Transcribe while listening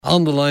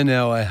On the line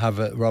now, I have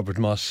Robert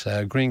Moss,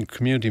 Green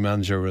Community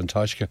Manager in An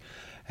Taisce.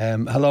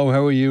 Hello,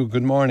 how are you?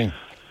 Good morning.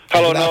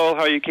 Hello, Noel.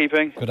 How are you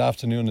keeping? Good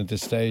afternoon at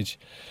this stage.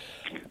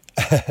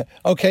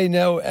 Okay,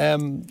 now,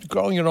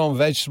 growing your own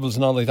vegetables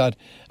and all like that,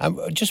 I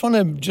just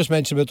want to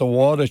mention about the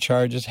water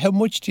charges. How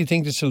much do you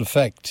think this will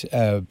affect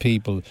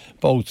people,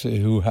 both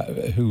who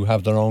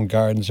have their own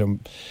gardens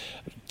and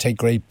take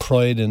great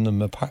pride in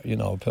them, apart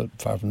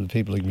from the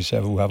people like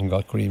myself who haven't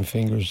got green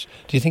fingers?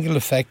 Do you think it'll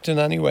affect in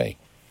any way?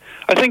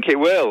 I think it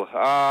will.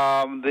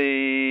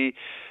 The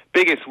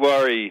biggest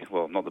worry,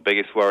 well, not the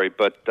biggest worry,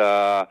 but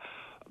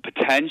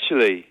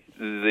potentially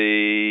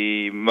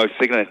the most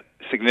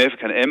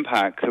significant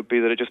impact could be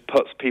that it just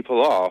puts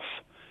people off.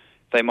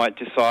 They might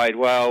decide,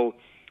 well,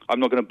 I'm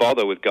not going to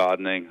bother with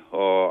gardening,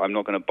 or I'm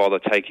not going to bother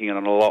taking an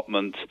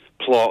allotment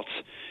plot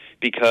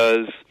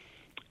because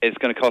it's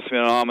going to cost me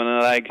an arm and a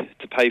leg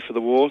to pay for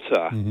the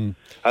water. Mm-hmm.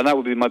 And that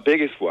would be my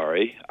biggest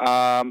worry.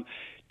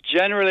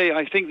 Generally,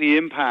 I think the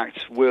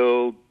impact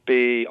will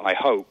be, I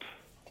hope,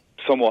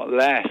 somewhat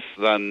less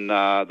than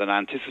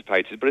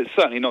anticipated, but it's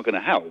certainly not going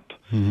to help.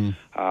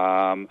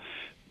 Mm-hmm.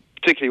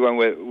 Particularly when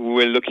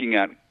we're looking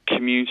at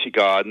community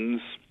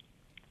gardens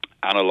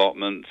and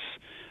allotments,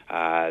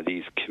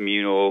 these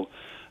communal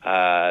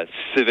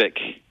civic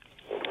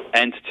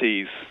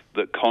entities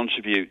that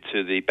contribute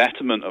to the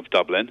betterment of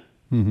Dublin.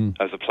 Mm-hmm.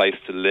 As a place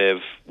to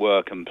live,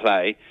 work and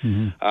play.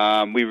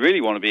 Mm-hmm. We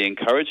really want to be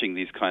encouraging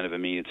these kind of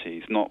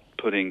amenities, not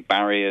putting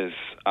barriers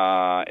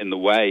in the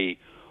way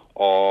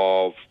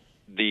of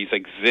these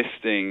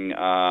existing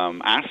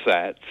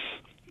assets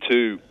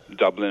to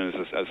Dublin as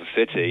a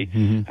city,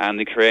 mm-hmm. and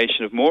the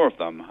creation of more of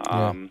them.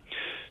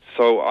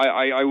 So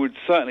I would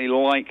certainly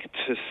like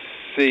to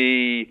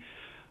see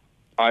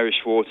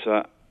Irish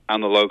Water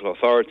and the local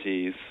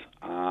authorities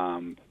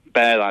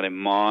bear that in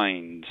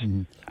mind,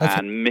 mm-hmm.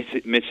 and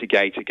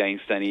mitigate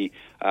against any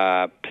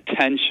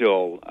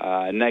potential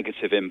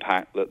negative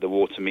impact that the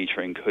water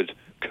metering could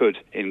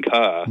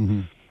incur.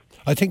 Mm-hmm.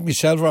 I think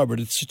myself, Robert,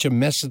 it's such a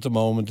mess at the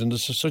moment, and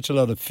there's such a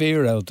lot of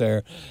fear out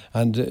there,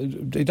 and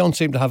they don't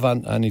seem to have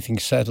anything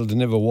settled. There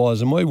never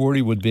was. And my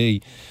worry would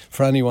be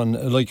for anyone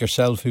like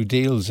yourself who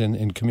deals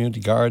in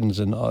community gardens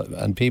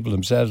and people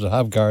themselves that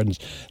have gardens,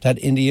 that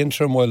in the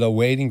interim, while they're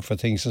waiting for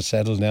things to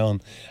settle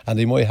down, and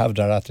they might have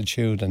that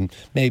attitude, and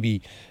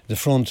maybe the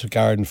front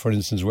garden, for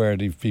instance, where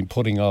they've been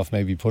putting off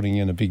maybe putting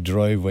in a big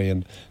driveway,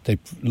 and they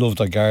love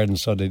their garden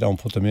so they don't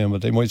put them in,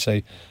 but they might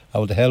say,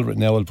 oh, the hell with it,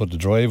 now I'll put the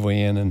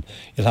driveway in, and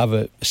you'll have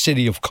a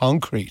city of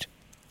concrete.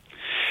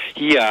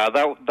 Yeah,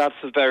 that's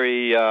a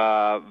very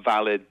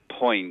valid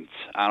point,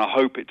 and I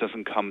hope it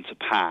doesn't come to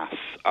pass.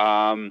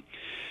 I'm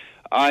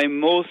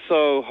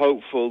also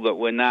hopeful that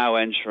we're now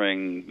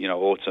entering,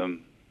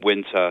 autumn,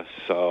 winter,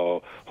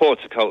 so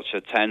horticulture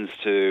tends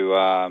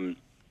to,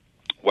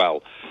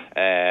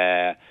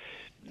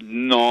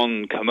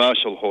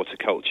 non-commercial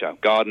horticulture,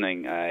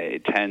 gardening,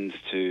 it tends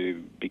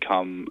to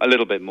become a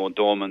little bit more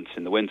dormant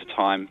in the winter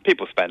time.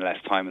 People spend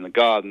less time in the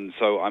garden,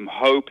 so I'm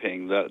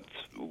hoping that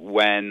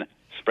when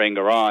spring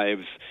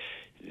arrives,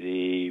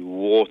 the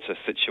water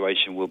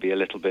situation will be a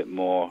little bit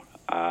more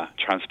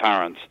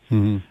transparent.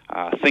 Mm-hmm.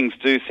 Things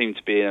do seem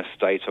to be in a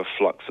state of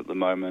flux at the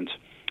moment.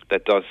 There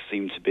does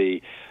seem to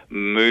be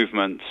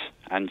movement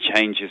and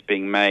changes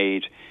being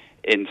made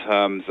in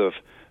terms of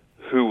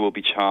who will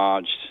be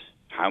charged,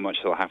 how much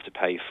they'll have to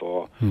pay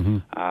for, mm-hmm.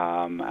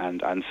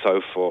 And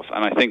so forth.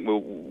 And I think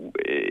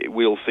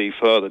we'll see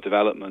further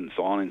developments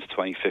on into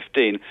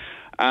 2015.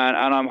 And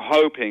I'm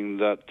hoping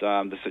that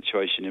the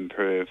situation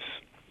improves.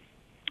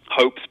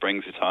 Hope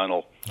springs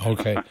eternal.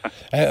 Okay.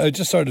 I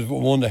just sort of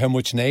wonder how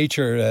much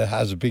nature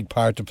has a big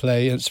part to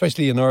play,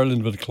 especially in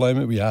Ireland with the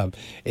climate we have.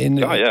 In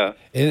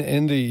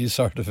the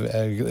sort of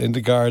in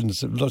the gardens,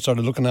 sort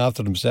of looking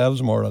after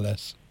themselves more or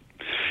less.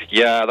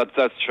 Yeah,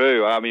 that's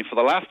true. I mean, for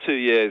the last 2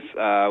 years,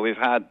 we've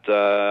had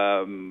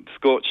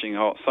scorching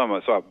hot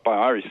summers. So by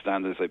Irish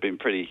standards, they've been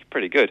pretty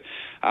good.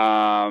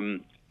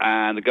 And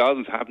the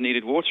gardens have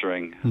needed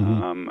watering.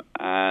 Mm-hmm.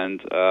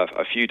 And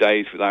a few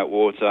days without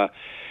water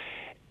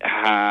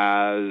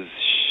has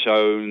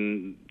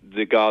shown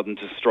the garden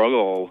to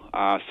struggle.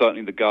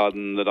 Certainly the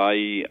garden that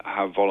I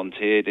have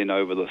volunteered in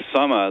over the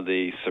summer,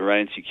 the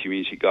Serenity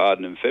Community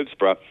Garden in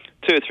Phibsborough,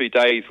 2 or 3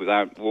 days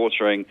without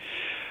watering.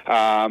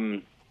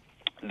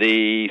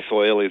 The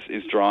soil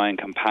is dry and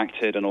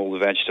compacted, and all the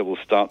vegetables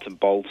start to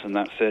bolt, and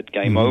that's it,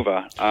 game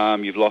over.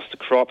 You've lost a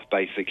crop,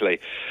 basically.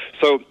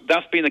 So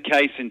that's been the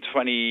case in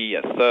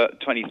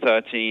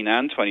 2013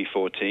 and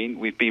 2014.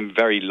 We've been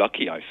very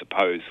lucky, I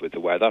suppose, with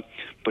the weather,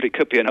 but it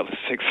could be another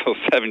 6 or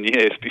 7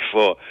 years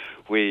before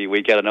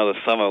we get another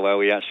summer where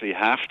we actually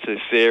have to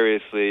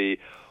seriously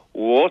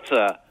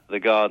water the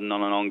garden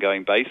on an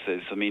ongoing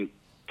basis. I mean,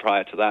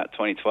 prior to that,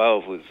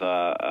 2012 was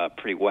a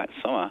pretty wet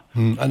summer.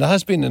 And there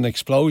has been an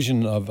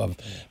explosion of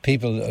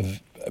people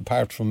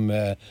apart from,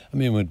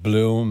 with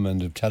Bloom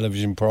and the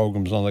television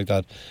programmes and all like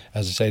that,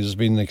 as I say, there's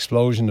been an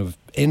explosion of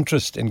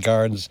interest in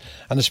gardens,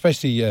 and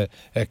especially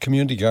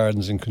community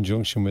gardens in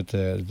conjunction with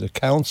the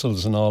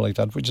councils and all like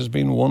that, which has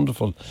been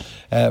wonderful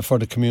for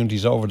the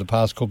communities over the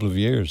past couple of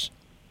years.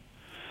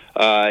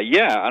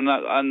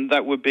 And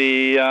that would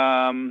be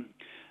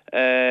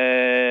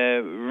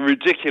a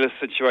ridiculous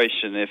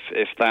situation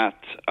if that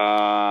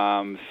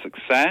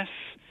success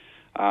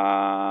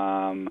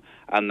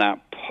and that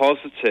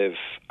positive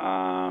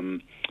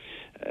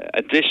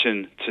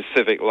addition to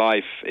civic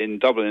life in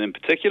Dublin in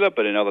particular,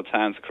 but in other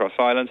towns across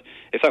Ireland,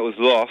 if that was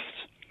lost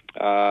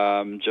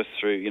just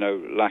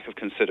through lack of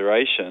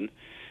consideration,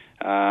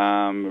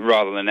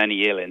 rather than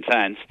any ill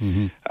intent,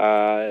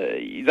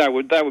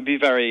 that would be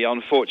very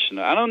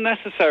unfortunate and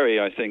unnecessary,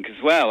 I think,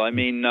 as well. I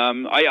mean,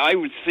 I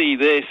would see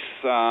this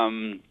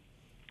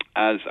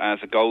as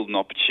a golden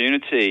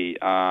opportunity.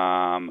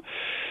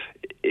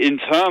 In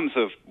terms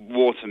of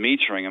water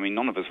metering, I mean,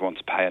 none of us want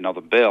to pay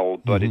another bill,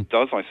 but it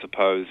does, I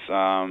suppose,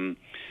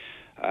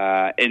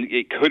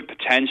 it could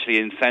potentially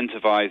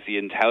incentivize the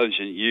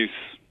intelligent use,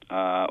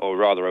 or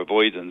rather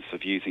avoidance,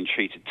 of using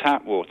treated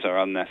tap water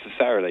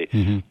unnecessarily.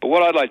 But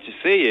what I'd like to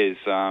see is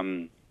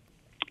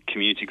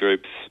community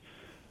groups,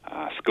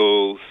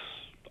 schools,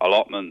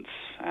 allotments,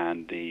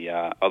 and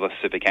the other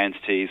civic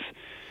entities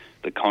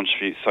that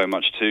contribute so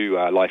much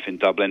to life in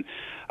Dublin.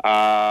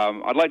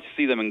 I'd like to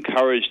see them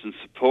encouraged and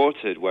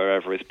supported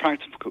wherever it's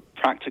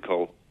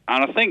practical.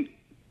 And I think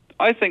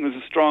there's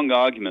a strong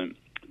argument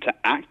to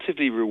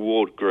actively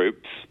reward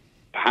groups,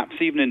 perhaps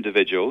even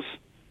individuals,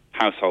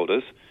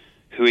 householders,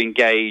 who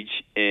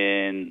engage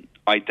in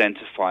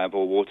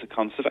identifiable water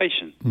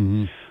conservation.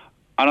 And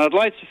I'd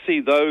like to see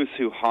those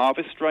who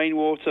harvest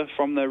rainwater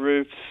from their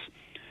roofs,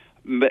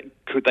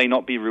 could they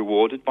not be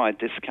rewarded by a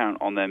discount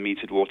on their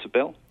metered water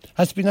bill?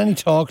 Has there been any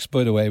talks,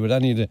 by the way, with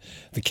any of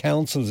the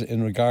councils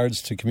in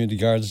regards to community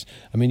gardens?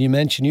 I mean, you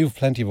have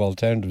plenty of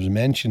alternatives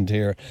mentioned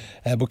here,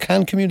 but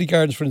can community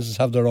gardens, for instance,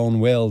 have their own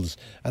wells?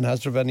 And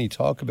has there been any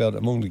talk about it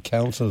among the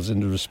councils in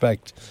the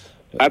respect?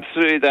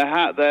 Absolutely, there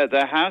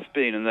has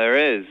been, and there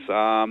is.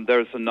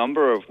 There's a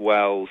number of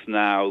wells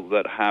now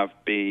that have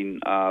been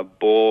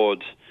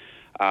bored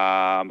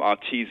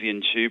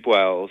artesian tube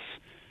wells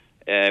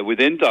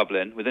within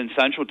Dublin, within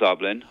central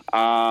Dublin.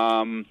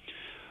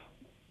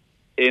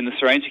 In the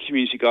Serenity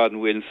Community Garden,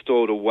 we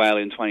installed a well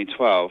in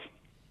 2012.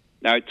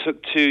 Now, it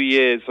took 2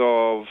 years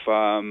of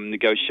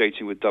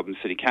negotiating with Dublin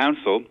City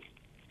Council,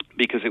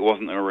 because it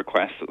wasn't a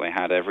request that they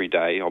had every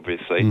day,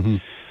 obviously.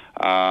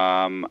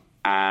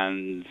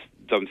 And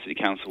Dublin City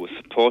Council was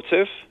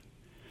supportive,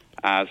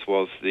 as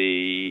was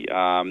the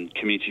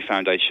Community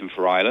Foundation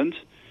for Ireland,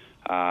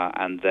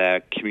 and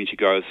their Community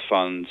Growers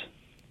Fund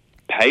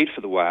paid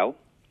for the well.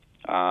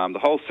 The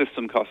whole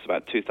system costs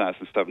about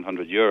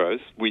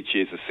 €2,700, which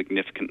is a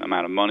significant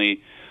amount of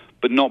money,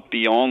 but not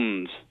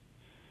beyond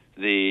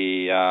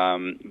the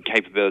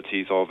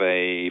capabilities of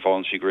a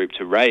voluntary group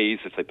to raise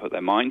if they put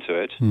their mind to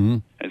it.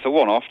 It's a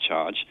one-off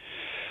charge.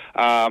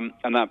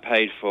 And that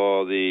paid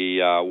for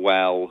the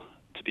well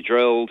to be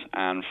drilled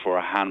and for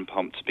a hand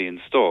pump to be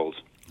installed.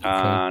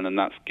 And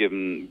that's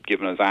given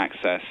us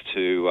access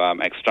to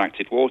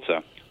extracted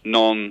water,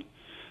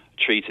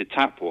 non-treated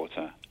tap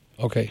water.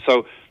 Okay.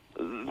 So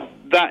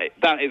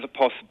that is a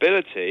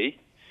possibility.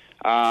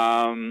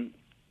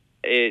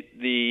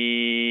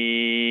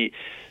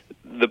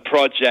 The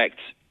project,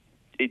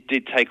 it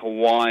did take a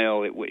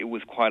while. It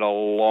was quite a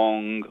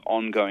long,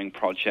 ongoing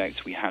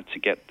project. We had to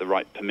get the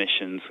right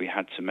permissions. We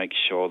had to make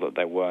sure that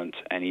there weren't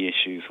any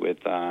issues with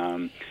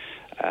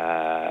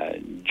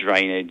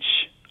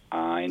drainage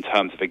in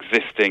terms of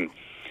existing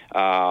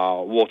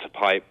water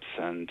pipes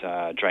and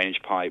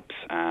drainage pipes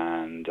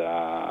and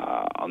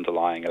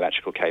underlying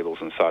electrical cables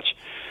and such.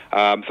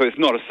 So it's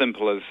not as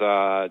simple as,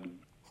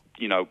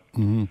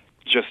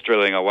 just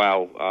drilling a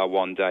well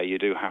one day. You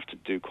do have to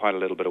do quite a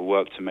little bit of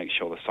work to make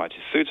sure the site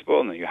is suitable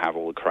and that you have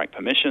all the correct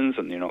permissions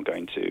and you're not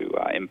going to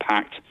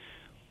impact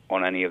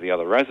on any of the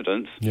other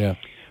residents. Yeah.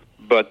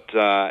 But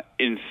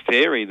in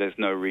theory, there's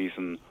no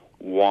reason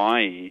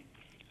why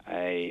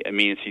a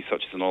amenity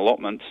such as an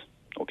allotment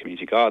or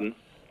community garden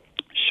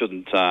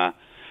shouldn't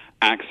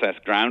access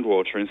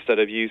groundwater instead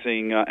of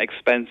using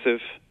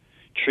expensive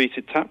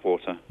treated tap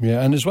water.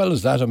 Yeah, and as well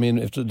as that, I mean,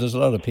 if there's a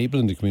lot of people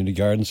in the community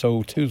garden,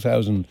 so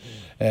 €2,000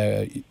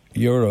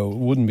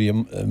 wouldn't be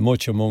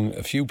much among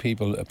a few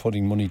people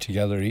putting money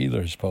together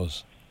either, I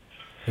suppose.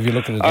 If you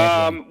look at it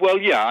that way. Well,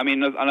 yeah, I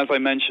mean, and as I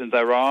mentioned,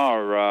 there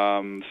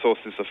are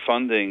sources of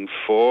funding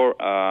for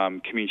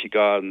community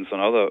gardens and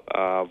other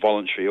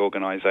voluntary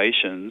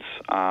organisations.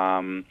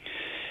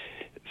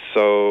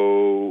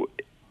 So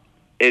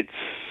it's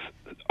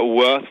a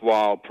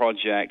worthwhile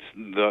project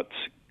that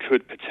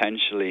could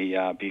potentially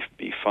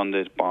be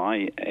funded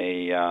by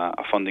a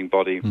funding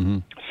body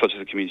such as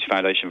the Community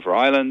Foundation for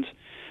Ireland,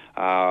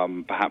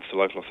 perhaps a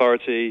local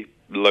authority.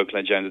 Local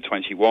Agenda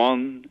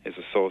 21 is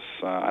a source,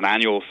 an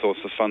annual source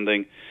of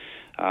funding.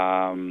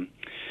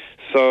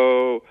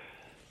 So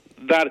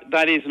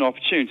That is an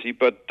opportunity,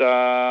 but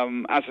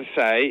as I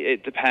say,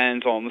 it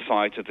depends on the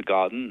site of the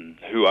garden,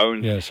 who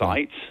owns the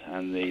site,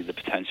 and the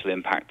potential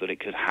impact that it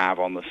could have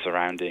on the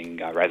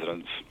surrounding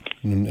residents.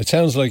 It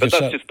sounds like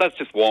that's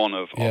just one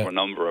of a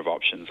number of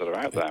options that are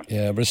out there.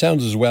 Yeah, but it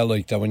sounds as well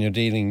like that when you're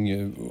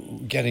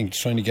dealing,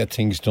 trying to get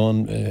things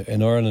done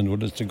in Ireland,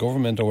 whether it's the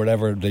government or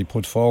whatever they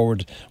put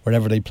forward,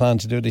 whatever they plan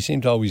to do, they seem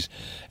to always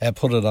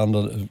put it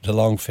on the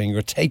long finger.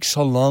 It takes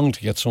so long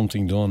to get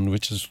something done,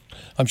 which is,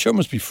 I'm sure,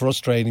 must be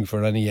frustrating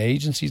for any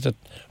agencies that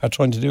are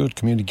trying to do it.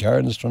 Community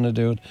Gardens trying to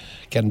do it,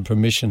 getting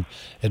permission.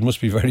 It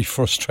must be very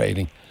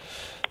frustrating.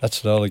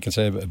 That's all I can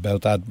say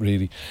about that,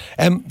 really.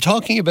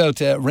 Talking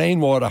about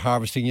rainwater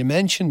harvesting, you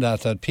mentioned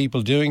that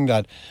people doing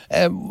that.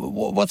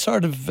 What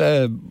sort of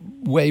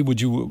way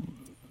would you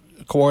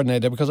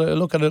coordinate that? Because I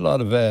look at a lot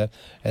of the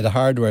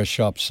hardware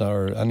shops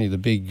or any of the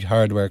big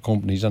hardware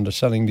companies, and they're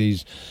selling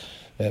these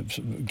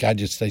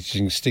gadgets that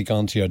you can stick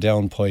onto your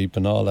downpipe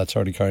and all that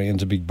sort of carrying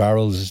into big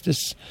barrels. Is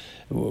this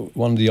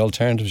one of the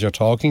alternatives you're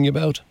talking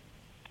about?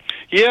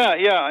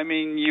 Yeah. I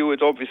mean, you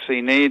would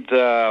obviously need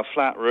a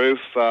flat roof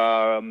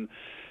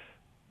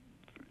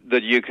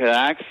that you can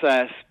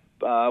access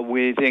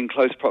within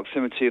close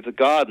proximity of the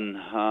garden.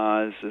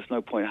 There's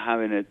no point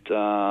having it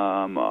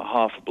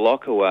half a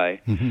block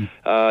away.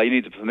 Mm-hmm. You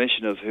need the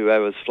permission of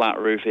whoever's flat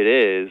roof it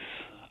is,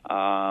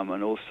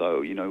 and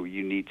also,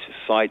 you need to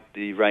site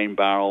the rain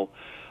barrel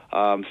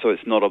so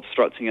it's not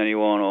obstructing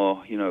anyone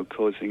or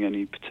causing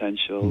any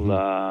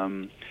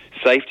potential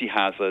safety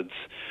hazards.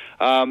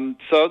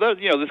 So that,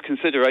 there's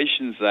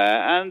considerations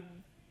there, and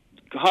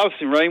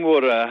harvesting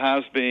rainwater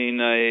has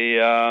been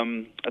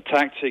a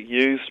tactic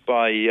used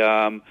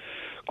by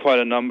quite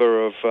a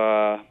number of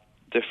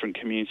different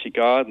community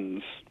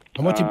gardens.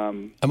 And what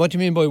do you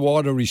mean by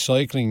water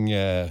recycling,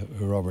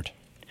 Robert?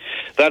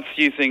 That's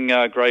using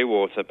grey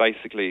water,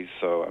 basically.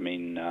 So, I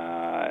mean,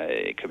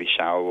 it could be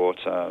shower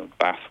water,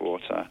 bath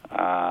water,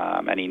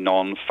 any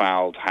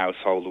non-fouled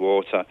household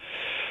water.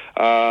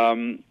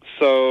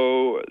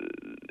 So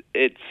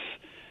it's...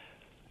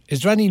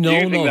 Is there any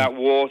using that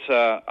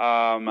water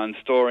and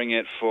storing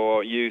it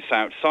for use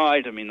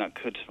outside? I mean, that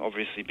could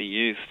obviously be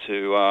used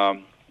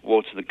to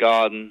water the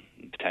garden,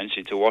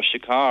 potentially to wash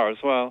your car as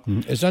well.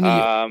 Is there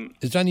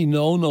any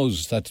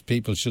no-nos that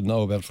people should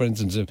know about? For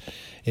instance,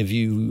 if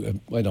you,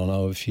 I don't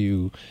know, if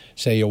you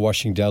say you're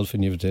washing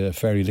Delphin, you have the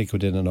fairy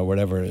liquid in it or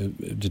whatever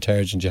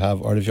detergent you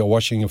have, or if you're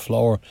washing a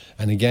floor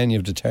and again you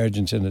have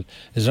detergent in it,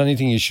 is there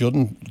anything you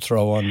shouldn't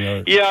throw on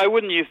your... Yeah, I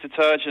wouldn't use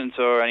detergent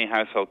or any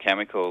household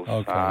chemicals.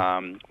 Okay.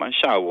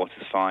 Shower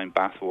water's fine,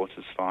 bath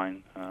water's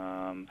fine.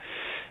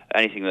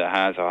 Anything that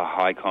has a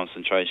high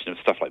concentration of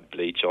stuff like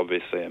bleach,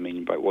 obviously. I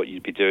mean, but what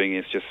you'd be doing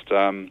is just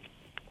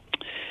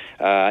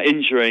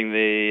injuring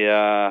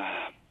the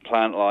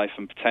plant life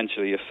and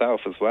potentially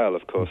yourself as well,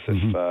 of course,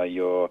 if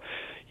you're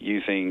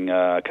using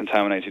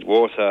contaminated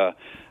water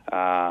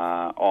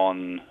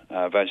on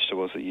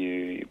vegetables that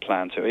you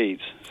plan to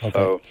eat. Okay.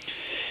 So,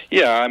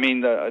 yeah, I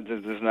mean, there's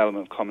an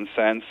element of common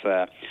sense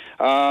there.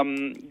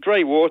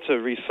 Grey water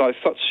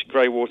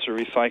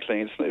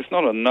recycling, it's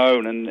not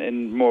unknown, and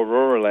in more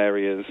rural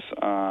areas,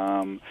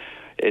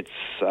 it's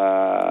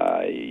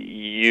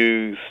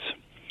used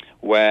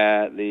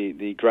where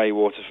the grey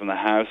water from the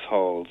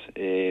household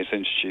is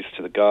introduced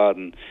to the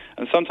garden,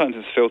 and sometimes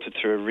it's filtered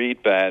through a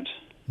reed bed.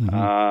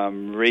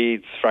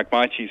 Reeds,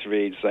 Phragmites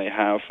reeds, they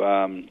have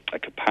a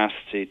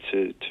capacity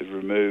to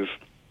remove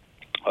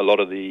a lot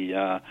of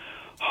the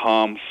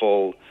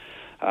harmful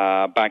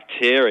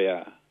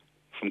bacteria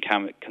from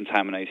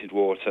contaminated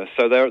water.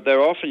 So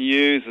they're often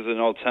used as an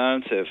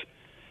alternative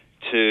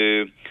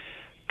to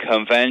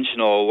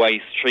conventional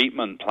waste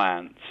treatment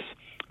plants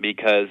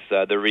because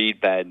the reed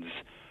beds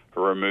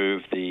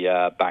remove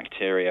the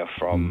bacteria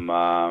from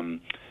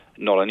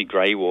not only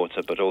grey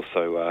water but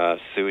also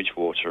sewage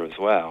water as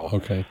well.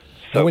 Okay.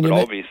 So, but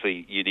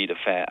obviously, you need a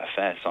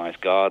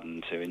fair-sized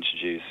garden to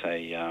introduce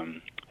a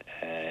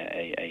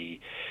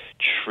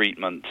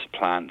treatment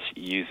plant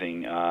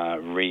using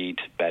reed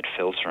bed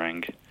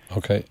filtering.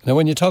 Okay. Now,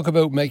 when you talk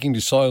about making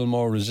the soil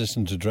more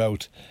resistant to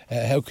drought,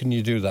 how can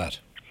you do that?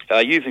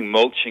 Using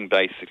mulching,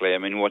 basically. I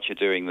mean, what you're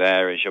doing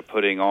there is you're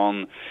putting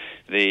on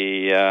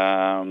the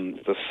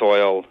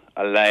soil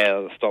a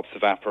layer that stops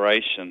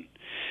evaporation,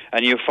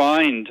 and you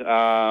find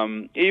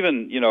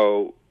even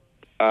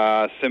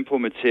simple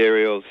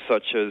materials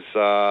such as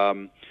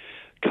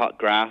cut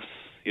grass,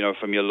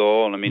 from your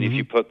lawn. I mean, if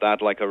you put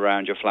that like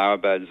around your flower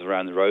beds,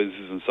 around the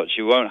roses and such,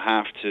 you won't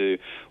have to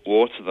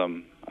water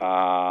them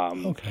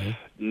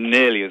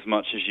nearly as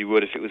much as you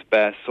would if it was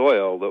bare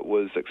soil that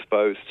was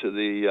exposed to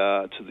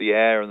the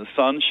air and the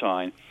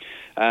sunshine.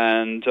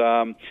 And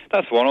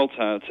that's one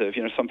alternative.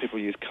 Some people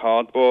use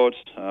cardboard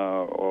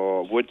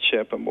or wood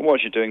chip, and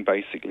what you're doing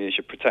basically is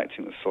you're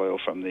protecting the soil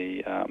from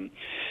the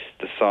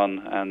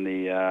sun and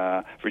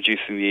the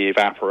reducing the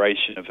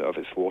evaporation of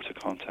its water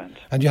content.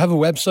 And you have a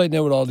website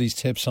now with all these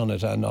tips on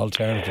it and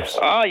alternatives.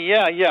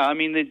 Yeah. I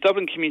mean, the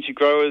Dublin Community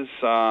Growers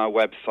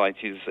website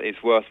is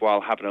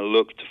worthwhile having a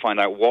look to find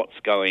out what's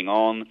going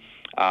on.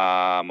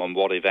 on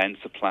what events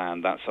are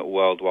planned. That's at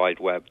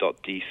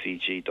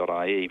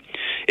worldwideweb.dcg.ie.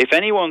 If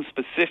anyone's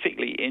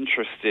specifically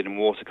interested in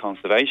water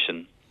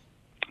conservation,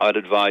 I'd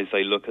advise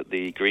they look at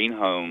the Green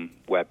Home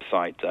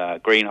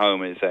website. Green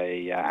Home is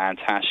a An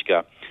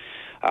Taisce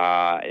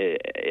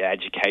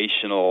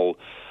educational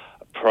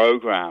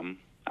program,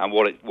 and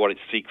what it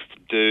seeks to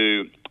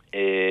do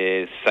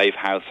is save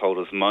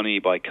householders money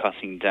by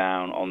cutting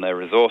down on their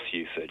resource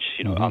usage,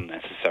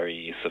 unnecessary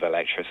use of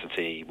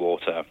electricity,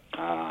 water,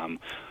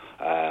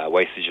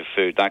 wastage of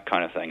food, that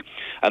kind of thing.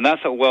 And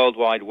that's at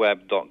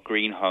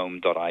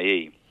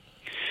worldwideweb.greenhome.ie.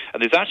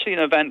 There's actually an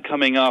event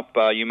coming up.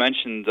 You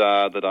mentioned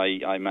that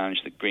I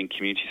manage the Green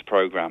Communities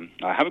program.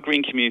 I have a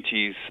Green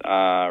Communities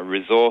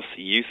resource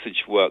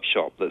usage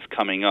workshop that's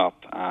coming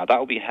up. That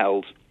will be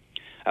held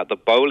at the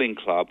Bowling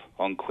Club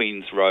on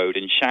Queen's Road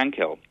in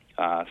Shankill,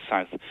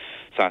 South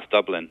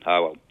Dublin.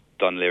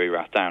 Dunleary,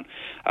 Rathdown.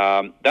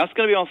 That's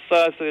going to be on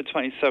Thursday, the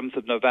 27th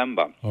of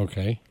November.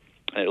 Okay.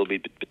 It'll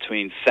be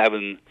between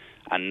 7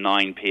 and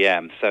 9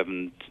 p.m.,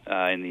 7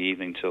 in the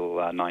evening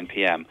till 9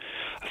 p.m.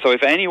 So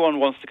if anyone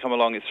wants to come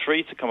along, it's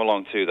free to come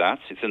along to that.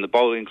 It's in the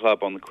Bowling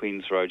Club on the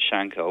Queen's Road,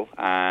 Shankill.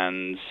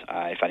 And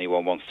if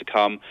anyone wants to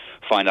come,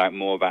 find out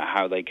more about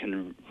how they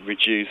can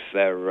reduce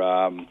their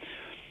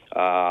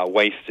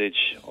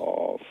wastage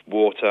of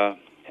water,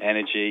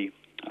 energy,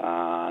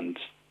 and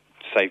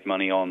save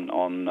money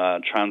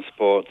on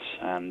transport,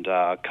 and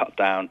cut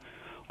down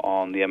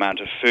on the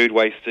amount of food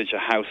wastage a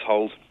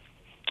household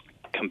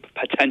can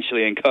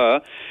potentially incur.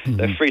 Mm-hmm.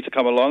 They're free to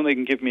come along. They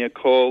can give me a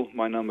call.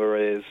 My number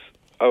is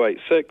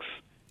 086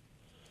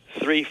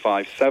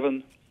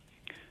 357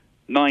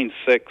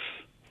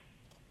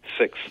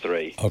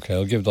 9663. Okay,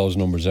 I'll give those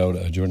numbers out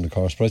during the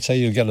course. But I'd say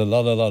you'll get a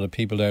lot of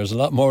people there. There's a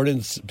lot more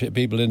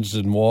people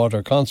interested in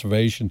water,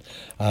 conservation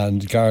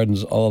and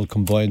gardens all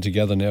combined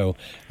together now.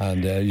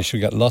 And you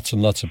should get lots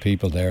and lots of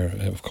people there,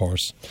 of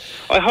course.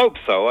 I hope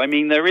so. I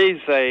mean, there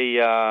is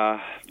there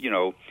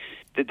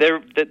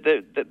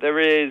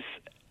is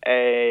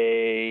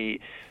a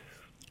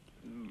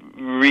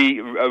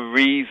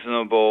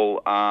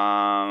reasonable,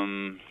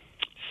 I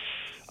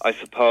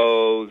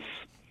suppose,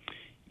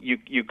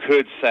 you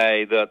could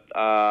say that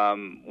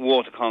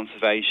water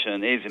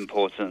conservation is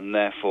important, and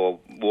therefore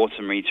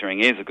water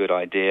metering is a good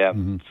idea.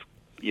 Mm-hmm.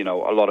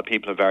 A lot of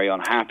people are very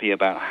unhappy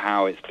about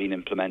how it's been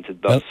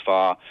implemented thus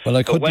far.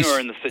 But when we're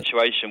in the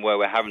situation where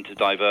we're having to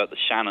divert the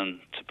Shannon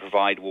to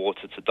provide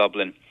water to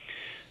Dublin,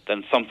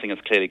 then something has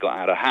clearly got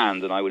out of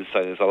hand, and I would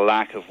say there's a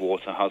lack of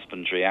water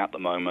husbandry at the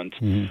moment.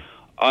 Mm-hmm.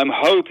 I'm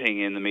hoping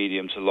in the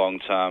medium to long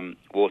term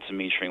water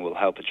metering will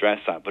help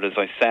address that. But as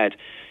I said,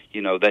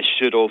 there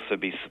should also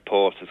be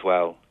support as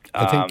well.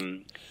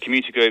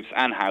 Community groups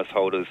and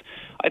householders,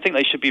 I think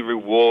they should be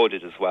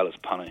rewarded as well as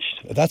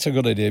punished. That's a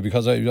good idea,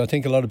 because I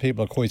think a lot of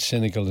people are quite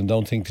cynical and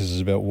don't think this is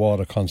about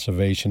water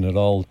conservation at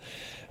all.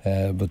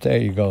 But there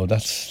you go.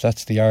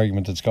 That's the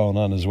argument that's going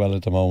on as well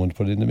at the moment.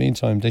 But in the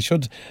meantime, they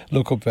should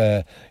look up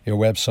your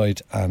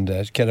website and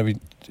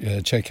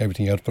check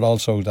everything out. But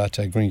also that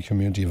Green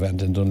Community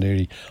event in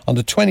Dunleary on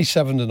the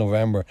 27th of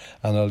November.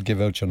 And I'll give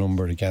out your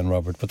number again,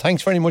 Robert. But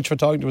thanks very much for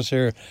talking to us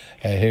here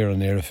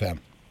on Air FM.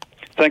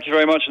 Thank you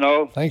very much,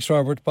 Noel. Thanks,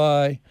 Robert.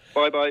 Bye.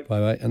 Bye-bye.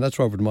 Bye-bye. And that's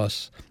Robert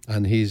Moss.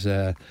 And he's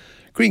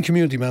Green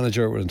Community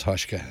Manager with An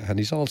Taisce, and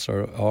he's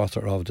also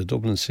author of the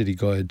Dublin City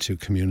Guide to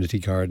Community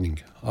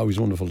Gardening. Always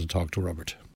wonderful to talk to Robert.